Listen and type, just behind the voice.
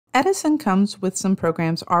Edison comes with some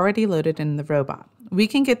programs already loaded in the robot. We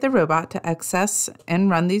can get the robot to access and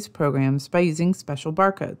run these programs by using special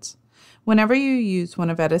barcodes. Whenever you use one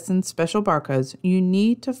of Edison's special barcodes, you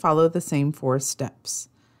need to follow the same 4 steps.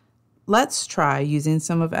 Let's try using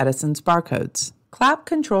some of Edison's barcodes. Clap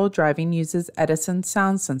control driving uses Edison's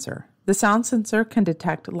sound sensor. The sound sensor can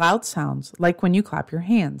detect loud sounds like when you clap your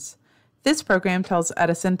hands. This program tells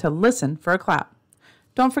Edison to listen for a clap.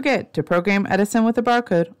 Don't forget, to program Edison with a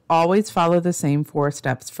barcode, always follow the same 4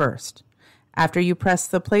 steps first. After you press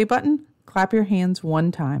the play button, clap your hands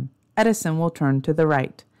 1 time. Edison will turn to the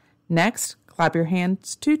right. Next, clap your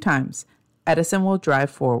hands 2 times. Edison will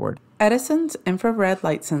drive forward. Edison's infrared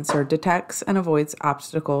light sensor detects and avoids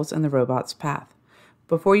obstacles in the robot's path.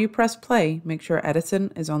 Before you press play, make sure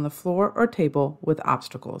Edison is on the floor or table with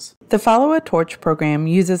obstacles. The Follow a Torch program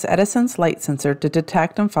uses Edison's light sensor to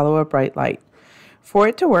detect and follow a bright light. For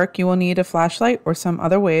it to work, you will need a flashlight or some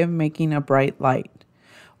other way of making a bright light.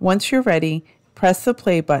 Once you're ready, press the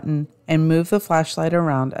play button and move the flashlight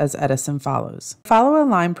around as Edison follows. The Follow a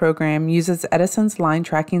Line program uses Edison's line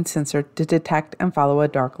tracking sensor to detect and follow a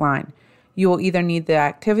dark line. You will either need the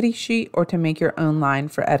activity sheet or to make your own line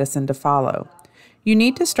for Edison to follow. You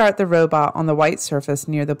need to start the robot on the white surface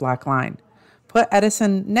near the black line. Put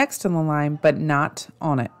Edison next to the line but not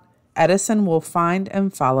on it. Edison will find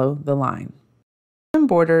and follow the line.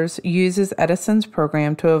 Borders uses Edison's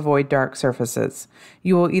program to avoid dark surfaces.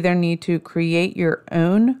 You will either need to create your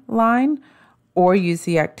own line or use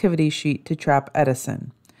the activity sheet to trap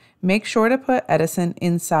Edison. Make sure to put Edison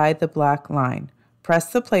inside the black line.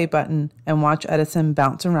 Press the play button and watch Edison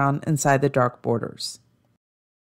bounce around inside the dark borders.